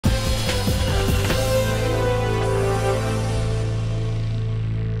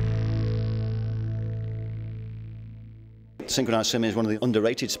Synchronised swimming is one of the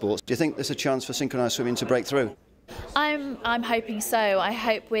underrated sports. Do you think there's a chance for synchronised swimming to break through? I'm hoping so. I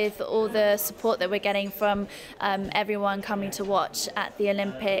hope with all the support that we're getting from everyone coming to watch at the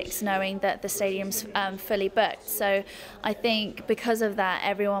Olympics, knowing that the stadium's fully booked. So I think because of that,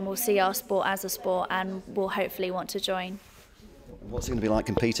 everyone will see our sport as a sport and will hopefully want to join. What's it going to be like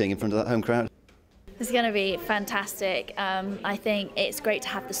competing in front of that home crowd? It's going to be fantastic. I think it's great to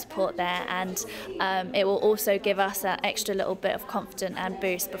have the support there, and it will also give us that extra little bit of confidence and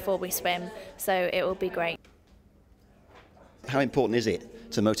boost before we swim, so it will be great. How important is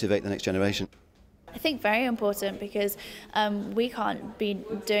it to motivate the next generation? I think very important, because we can't be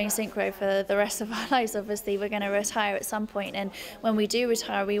doing synchro for the rest of our lives. Obviously, we're going to retire at some point, and when we do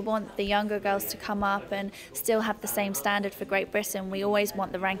retire, we want the younger girls to come up and still have the same standard for Great Britain. We always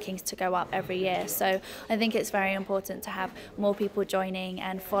want the rankings to go up every year, so I think it's very important to have more people joining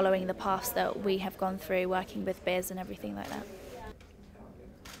and following the paths that we have gone through, working with biz and everything like that.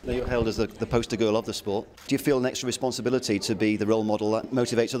 Now, you're hailed as the poster girl of the sport. Do you feel an extra responsibility to be the role model that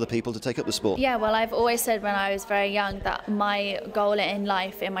motivates other people to take up the sport? Yeah, well, I've always said when I was very young that my goal in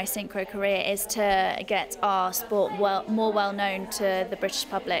life, in my synchro career, is to get our sport more well known to the British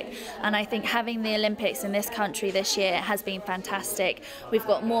public. And I think having the Olympics in this country this year has been fantastic. We've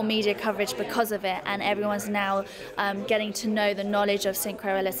got more media coverage because of it, and everyone's now getting to know the knowledge of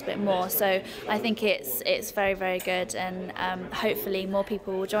synchro a little bit more. So I think it's very, very good, and hopefully more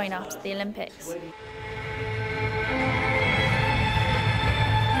people will join after the Olympics. I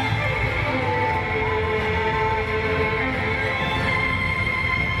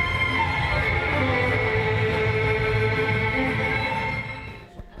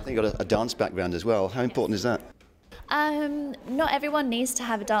think you've got a dance background as well. How important is that? Not everyone needs to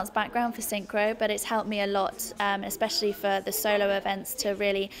have a dance background for synchro, but it's helped me a lot, especially for the solo events, to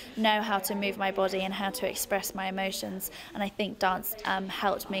really know how to move my body and how to express my emotions, and I think dance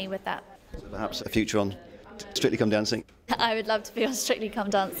helped me with that. So perhaps a future on Strictly Come Dancing? I would love to be on Strictly Come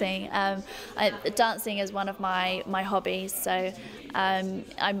Dancing. Dancing is one of my hobbies, so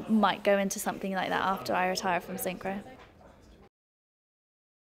I might go into something like that after I retire from synchro.